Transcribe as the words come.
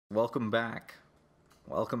welcome back.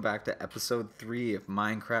 Welcome back to episode 3 of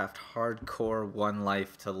Minecraft Hardcore One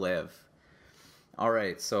Life to Live.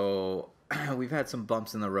 Alright, so we've had some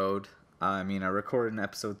bumps in the road. I recorded in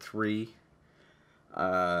episode 3.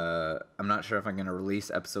 I'm not sure if I'm going to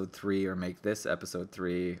release episode 3 or make this episode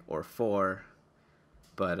 3 or 4.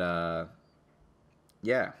 But,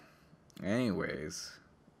 yeah. Anyways,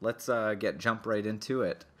 let's jump right into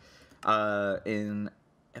it. In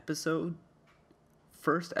episode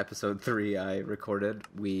 3 I recorded,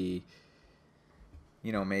 we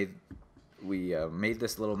made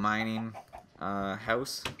this little mining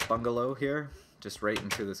house bungalow here, just right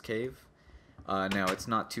into this cave. Now it's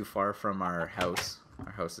not too far from our house.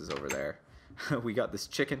 Our house is over there. We got this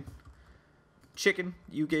chicken.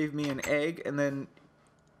 You gave me an egg, and then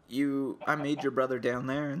I made your brother down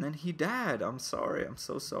there, and then he died. I'm sorry. I'm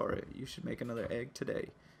so sorry. You should make another egg today.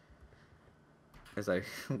 As I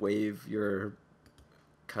wave your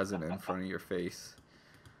cousin in front of your face.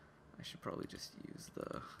 I should probably just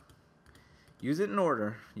use it in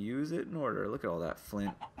order. Use it in order. Look at all that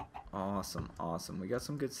flint. Awesome. We got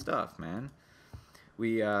some good stuff, man.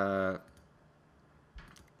 We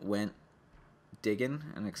went digging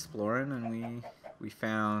and exploring, and we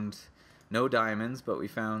found no diamonds, but we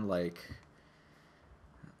found like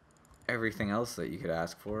everything else that you could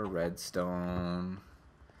ask for. Redstone,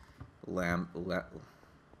 lapis.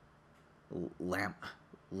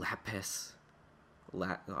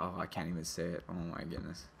 Oh, I can't even say it. Oh my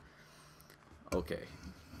goodness. Okay.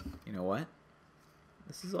 You know what?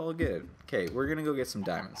 This is all good. Okay, we're going to go get some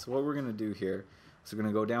diamonds. So what we're going to do here is we're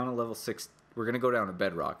going to go down to level 6. We're going to go down to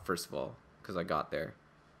bedrock, first of all, because I got there.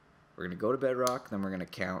 We're going to go to bedrock, then we're going to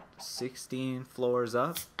count 16 floors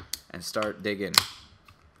up and start digging.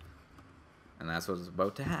 And that's what's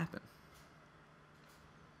about to happen.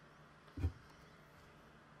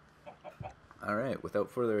 Alright, without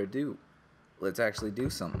further ado, let's actually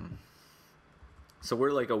do something. So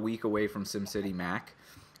we're like a week away from SimCity Mac.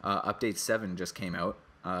 Update 7 just came out.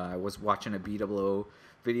 I was watching a B00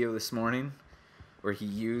 video this morning where he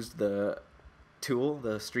used the tool,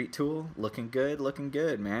 the street tool. Looking good,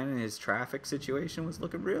 man. And his traffic situation was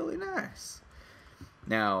looking really nice.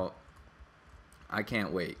 Now, I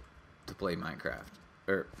can't wait to play Minecraft.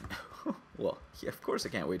 Well, yeah, of course I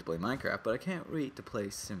can't wait to play Minecraft, but I can't wait to play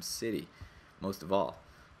SimCity. Most of all,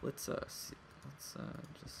 let's see.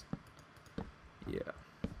 Yeah,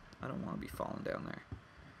 I don't want to be falling down there.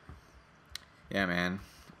 Yeah, man,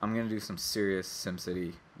 I'm gonna do some serious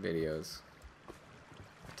SimCity videos.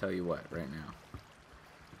 I tell you what, right now.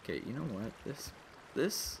 Okay, you know what?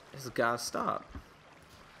 This has gotta stop.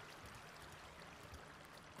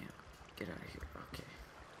 Yeah, get out of here. Okay.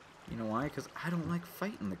 You know why? Because I don't like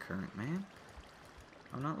fighting the current, man.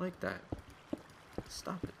 I'm not like that.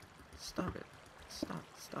 Stop it. Stop.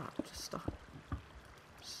 Just stop.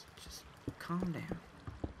 Just calm down.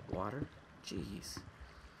 Water? Jeez.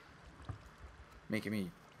 Making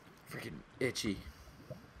me freaking itchy.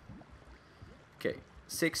 Okay,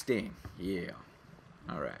 16. Yeah.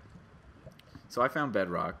 Alright. So I found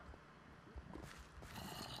bedrock.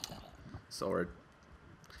 Sword.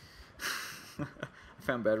 I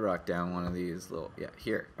found bedrock down one of these little... Yeah,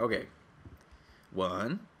 here. Okay.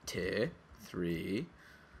 1, 2, 3,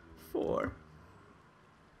 4,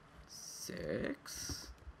 6,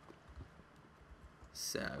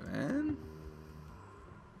 7,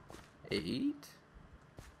 8,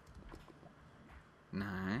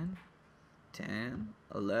 9, 10,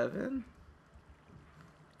 11.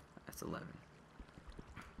 That's 11.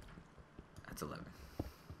 That's 11.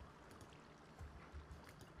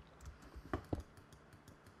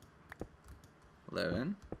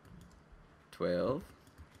 11, 12,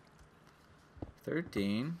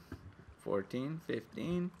 13, 14,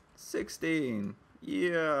 15, 16.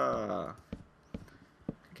 Yeah.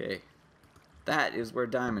 Okay. That is where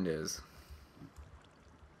diamond is.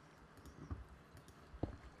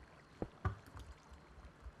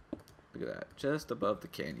 Look at that. Just above the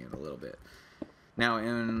canyon a little bit. Now,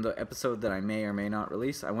 in the episode that I may or may not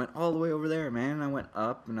release, I went all the way over there, man. I went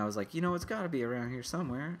up, and I was like, it's got to be around here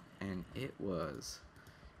somewhere. And it was.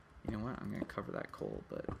 You know what? I'm going to cover that coal,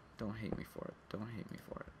 but don't hate me for it.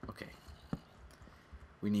 Okay.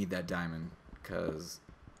 We need that diamond, because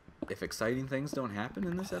if exciting things don't happen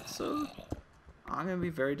in this episode, I'm going to be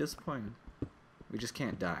very disappointed. We just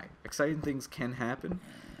can't die. Exciting things can happen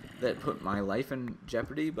that put my life in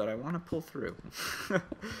jeopardy, but I want to pull through.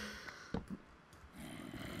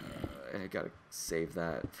 I gotta save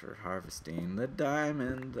that for harvesting the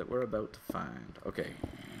diamond that we're about to find. Okay.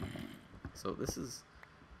 So this is...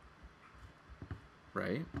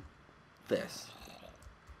 right? This.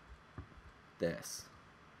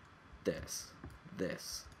 this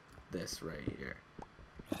right here.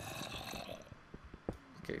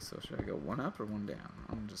 Okay, so should I go one up or one down?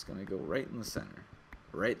 I'm just gonna go right in the center.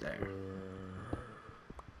 Right there.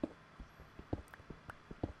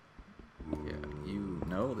 Yeah, you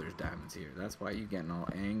know there's diamonds here. That's why you getting all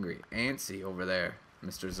angry. Antsy over there,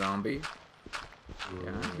 Mr. Zombie.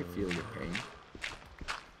 Yeah, I can feel your pain.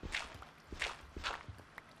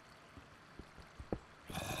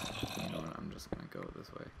 You know what, I'm just gonna go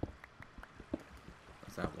this way.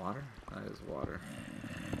 Is that water? That is water.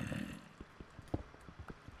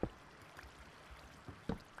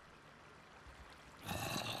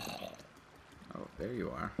 Oh, there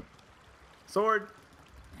you are. Sword!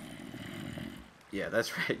 Yeah,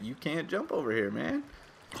 that's right. You can't jump over here, man.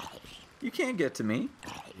 You can't get to me.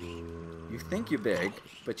 You think you're big,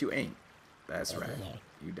 but you ain't. That's right.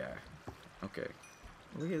 You die. Okay.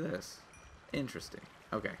 Look at this. Interesting.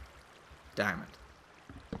 Okay. Diamond.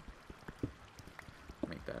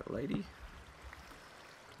 Make that lady.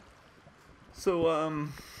 So,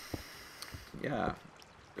 yeah.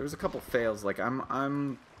 There was a couple fails. Like,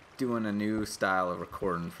 I'm doing a new style of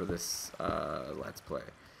recording for this Let's Play.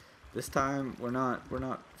 This time we're not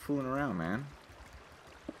fooling around, man.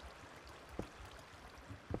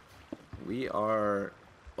 We are.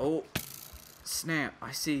 Oh, snap!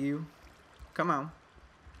 I see you. Come on.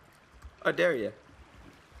 I dare you.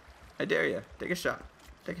 I dare you. Take a shot.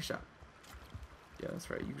 Take a shot. Yeah, that's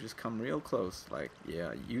right. You just come real close. Like,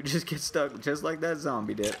 yeah, you just get stuck just like that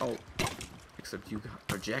zombie did. Oh, except you got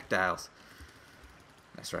projectiles.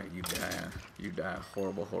 That's right. You die. You die a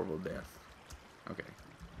horrible, horrible death. Okay.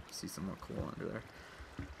 See some more coal under there.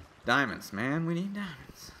 Diamonds, man. We need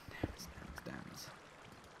diamonds. Diamonds, diamonds, diamonds.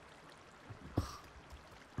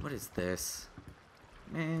 What is this?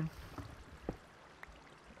 Man.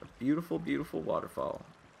 A beautiful, beautiful waterfall.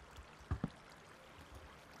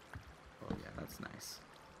 Oh, yeah, that's nice.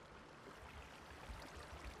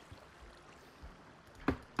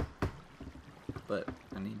 But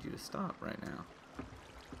I need you to stop right now.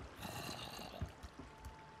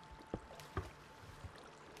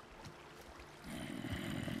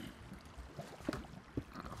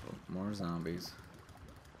 More zombies.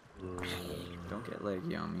 Don't get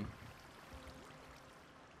leggy on me.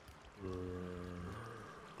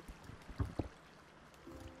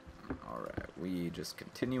 Alright, we just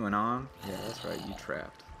continuing on. Yeah, that's right, you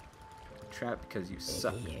trapped. Trapped because you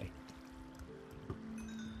suck.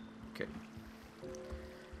 Okay.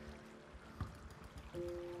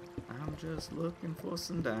 I'm just looking for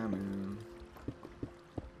some diamond.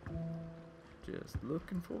 Just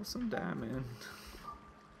looking for some diamond.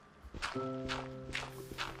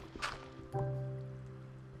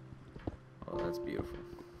 Oh, that's beautiful.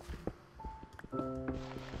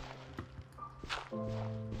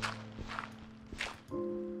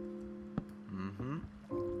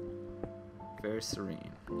 Very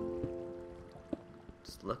serene.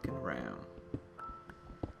 Just looking around.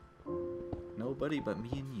 Nobody but me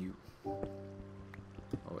and you.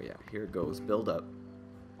 Oh yeah, here it goes. Build up.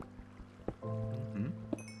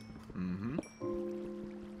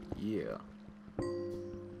 Yeah.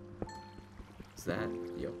 Is that?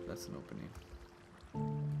 Yep, that's an opening.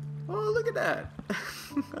 Oh, look at that!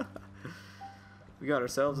 We got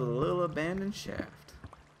ourselves a little abandoned shaft.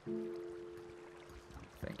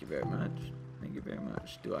 Thank you very much. Thank you very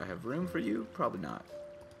much. Do I have room for you? Probably not.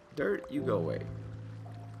 Dirt, you go away.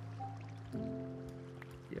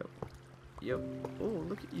 Yep. Yep. Oh,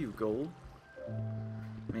 look at you, gold.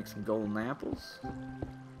 Make some golden apples.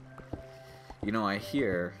 You know, I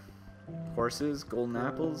hear horses, golden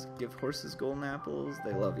apples. Give horses golden apples.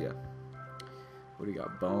 They love you. What do you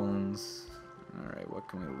got? Bones. Alright, what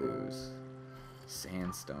can we lose?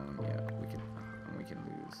 Sandstone. Yeah, we can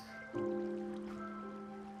lose.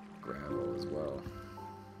 Gravel as well.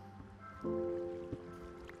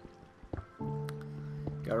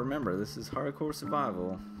 Gotta remember, this is hardcore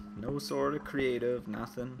survival. No sort of creative,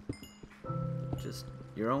 nothing. Just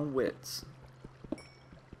your own wits.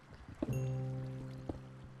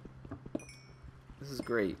 This is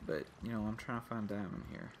great, but, you know, I'm trying to find diamond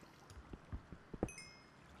here.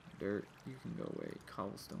 Dirt, you can go away.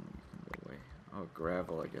 Cobblestone, you can go away. Oh,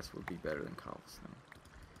 gravel, I guess, would be better than cobblestone.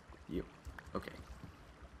 Yep. Okay.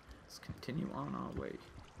 Let's continue on our way.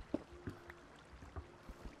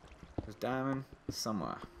 There's diamond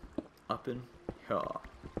somewhere. Up in here.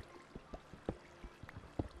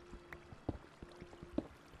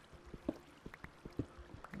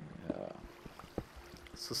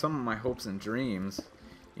 So some of my hopes and dreams,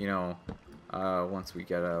 you know, once we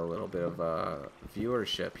get a little bit of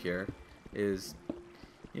viewership here, is,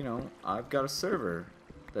 you know, I've got a server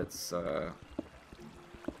that's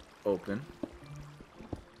open.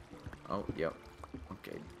 Oh, yep.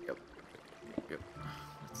 Okay, yep. Yep.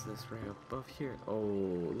 What's this right above here? Oh,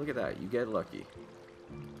 look at that. You get lucky.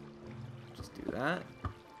 Just do that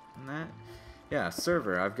and that. Yeah,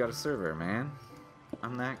 server. I've got a server, man.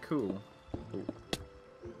 I'm that cool. Ooh.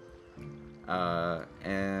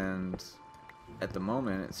 And at the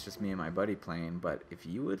moment, it's just me and my buddy playing. But if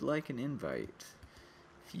you would like an invite,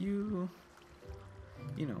 if you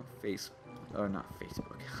know, or not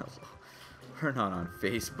Facebook. We're not on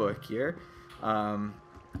Facebook here.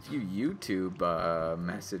 If you YouTube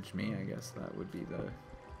message me, I guess that would be the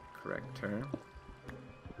correct term.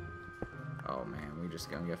 Oh man, we just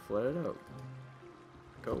gonna get flooded out.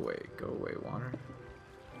 Go away, water.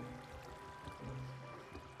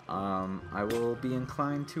 I will be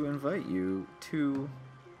inclined to invite you to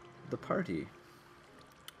the party.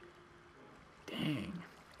 Dang.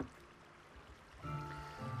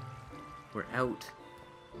 We're out.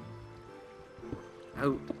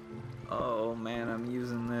 Out. Oh man, I'm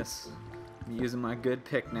using this. I'm using my good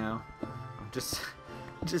pick now. I'm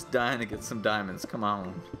just dying to get some diamonds. Come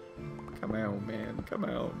on. Come on, man. Come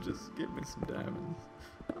on. Just give me some diamonds.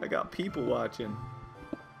 I got people watching.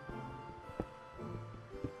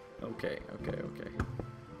 Okay.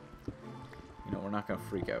 You know, we're not gonna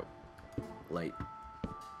freak out. Light.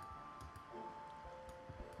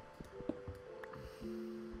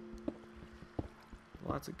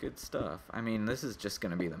 Lots of good stuff. I mean, this is just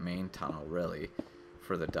gonna be the main tunnel, really,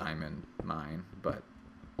 for the diamond mine, but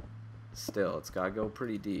still, it's gotta go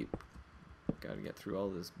pretty deep. Gotta get through all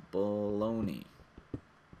this baloney.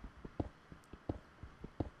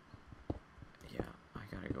 Yeah, I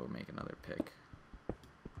gotta go make another pick.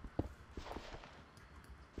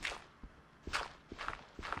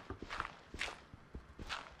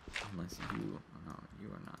 Unless you... No, you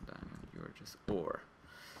are not diamond. You are just ore.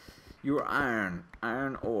 You are iron.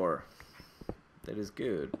 Iron ore. That is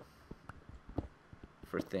good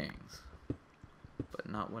for things, but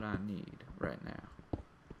not what I need right now.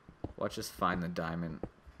 Watch us find the diamond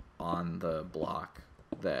on the block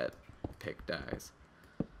that pick dies.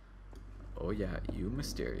 Oh yeah, you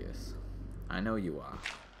mysterious. I know you are.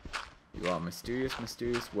 You are mysterious,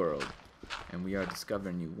 mysterious world, and we are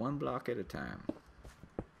discovering you one block at a time.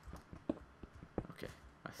 Okay,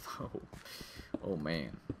 I thought. Oh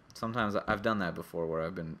man. Sometimes I've done that before where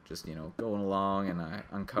I've been just, you know, going along and I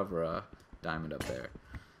uncover a diamond up there.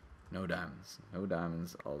 No diamonds. No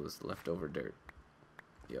diamonds. All this leftover dirt.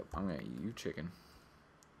 Yep, I'm gonna eat you, chicken.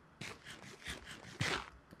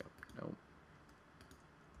 Yep, nope.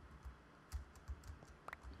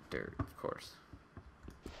 Dirt, of course.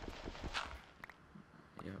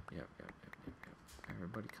 Yep.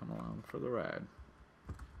 Everybody come along for the ride.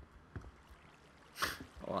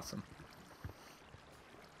 Awesome.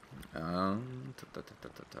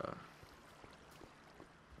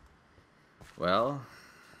 Well,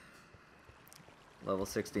 level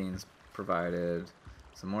 16's provided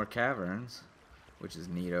some more caverns, which is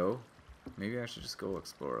neato. Maybe I should just go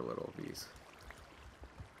explore a little of these.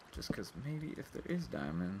 Just because maybe if there is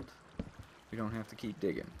diamond, we don't have to keep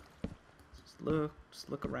digging. Just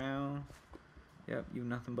look around. Yep, you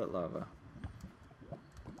nothing but lava.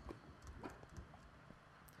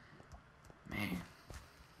 Man.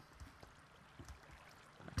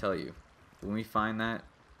 I tell you, when we find that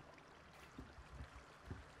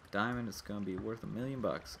diamond, it's gonna be worth $1 million.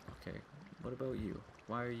 Okay, what about you?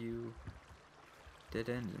 Why are you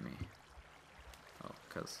dead-ending me? Oh,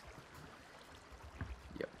 cause.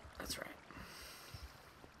 Yep, that's right.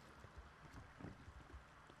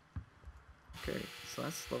 Okay, so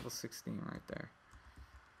that's level 16 right there.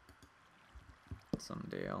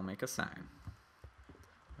 Someday I'll make a sign.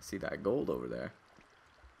 I see that gold over there.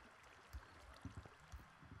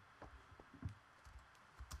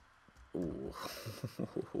 Ooh.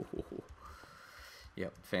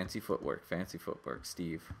 Yep, fancy footwork,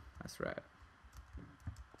 Steve. That's right.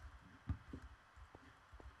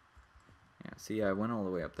 Yeah, see, I went all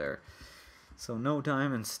the way up there. So no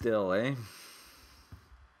diamond still, eh?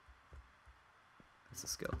 It's a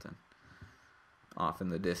skeleton. Off in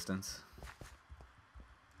the distance.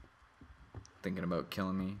 Thinking about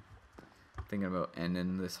killing me. Thinking about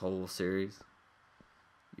ending this whole series.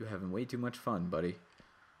 You having way too much fun, buddy.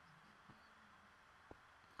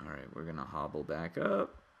 Alright, we're gonna hobble back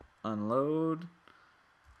up. Unload.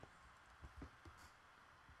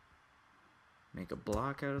 Make a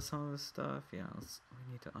block out of some of this stuff. Yeah,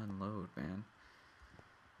 we need to unload, man.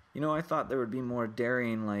 You know, I thought there would be more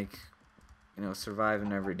daring, like, you know,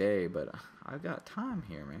 surviving every day, but I've got time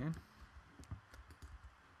here, man.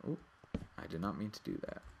 Oh, I did not mean to do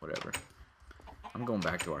that. Whatever. I'm going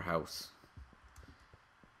back to our house.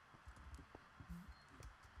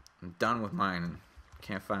 I'm done with mining.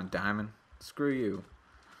 Can't find diamond. Screw you.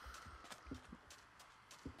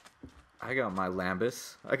 I got my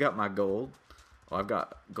lambus. I got my gold. Well, I've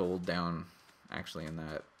got gold down, actually, in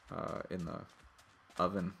that, in the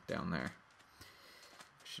oven down there.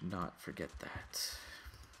 Should not forget that.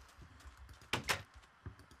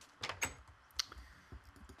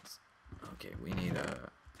 Okay, we need a.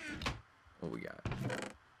 What we got?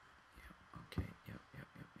 Yep. Okay. Yep.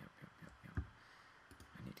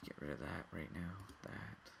 I need to get rid of that right now.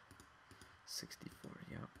 That. 64.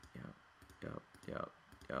 Yep. Nope.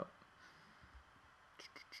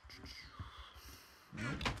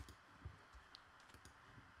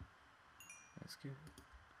 That's good.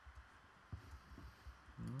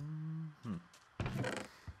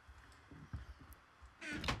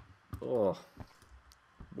 Oh,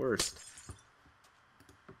 worst.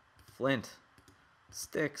 Flint,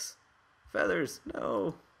 sticks, feathers.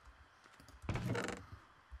 No.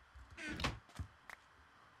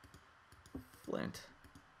 Flint,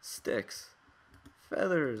 sticks,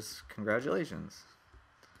 feathers. Congratulations.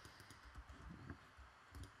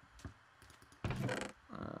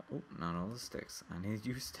 Oh, not all the sticks. I need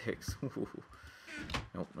you sticks.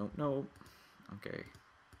 Nope. Okay.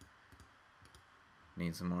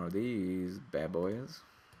 Need some more of these bad boys.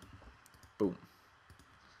 Boom.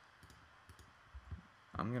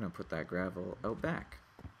 I'm gonna put that gravel out back.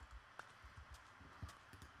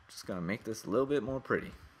 Just gonna make this a little bit more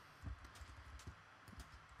pretty.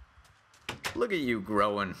 Look at you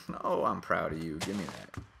growing. Oh, I'm proud of you. Give me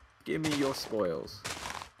that. Give me your spoils.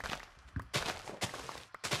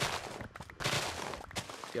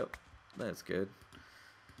 Yep, that's good.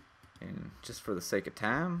 And just for the sake of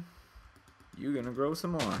time, you're gonna grow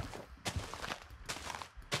some more.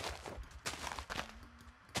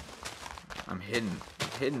 I'm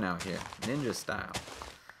hidden out here, ninja style.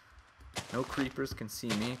 No creepers can see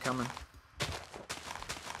me coming.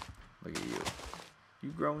 Look at you.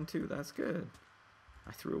 You growing too, that's good.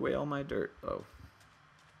 I threw away all my dirt, though.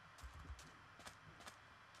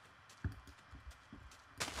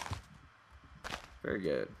 Very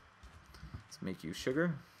good. Let's make you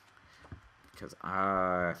sugar. Because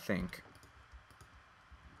I think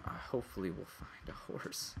hopefully we'll find a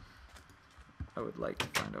horse. I would like to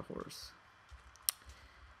find a horse.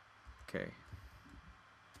 Okay.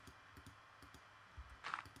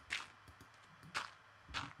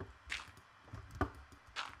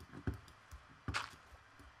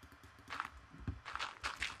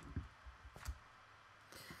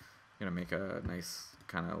 I'm gonna make a nice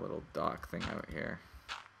kind of little dock thing out here.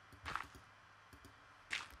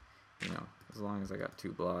 You know, as long as I got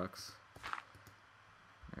 2 blocks.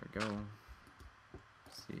 There we go.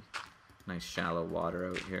 See, nice shallow water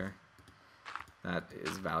out here. That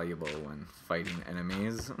is valuable when fighting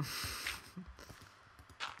enemies.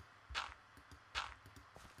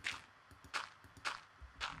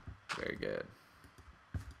 Very good.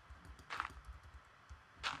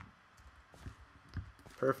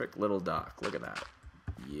 Perfect little dock. Look at that.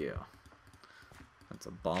 Yeah. That's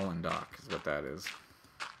a ballin' dock is what that is.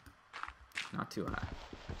 Not too high.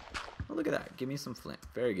 Oh, look at that. Give me some flint.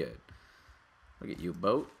 Very good. Look at you,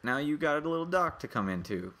 boat. Now you got a little dock to come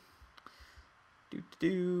into.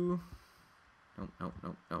 Do. Nope.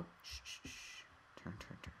 Shh. Turn.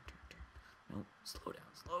 Nope. Slow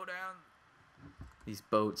down. These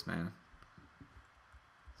boats, man.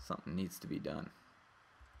 Something needs to be done.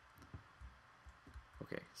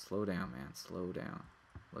 Okay, slow down, man. Slow down.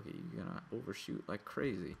 Look at you, you're gonna overshoot like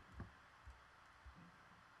crazy.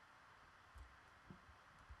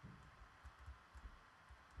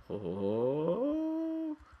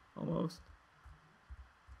 Oh, almost.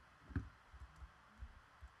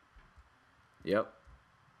 Yep.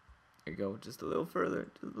 There you go. Just a little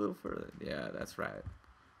further. Yeah, that's right.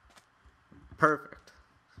 Perfect.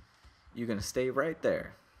 You're gonna stay right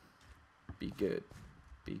there. Be good.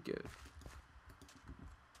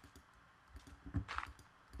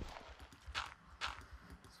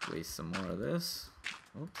 Let's waste some more of this.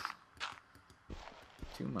 Oops.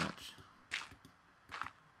 Too much.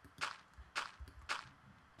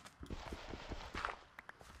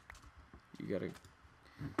 You gotta.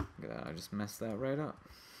 Look at that, I just messed that right up.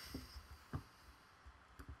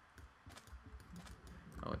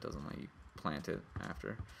 Oh, it doesn't let you plant it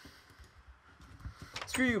after.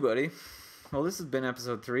 Screw you, buddy. Well, this has been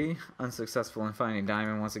episode 3, unsuccessful in finding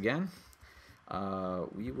diamond once again.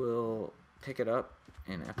 We will pick it up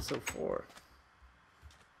in episode 4.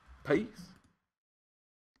 Peace.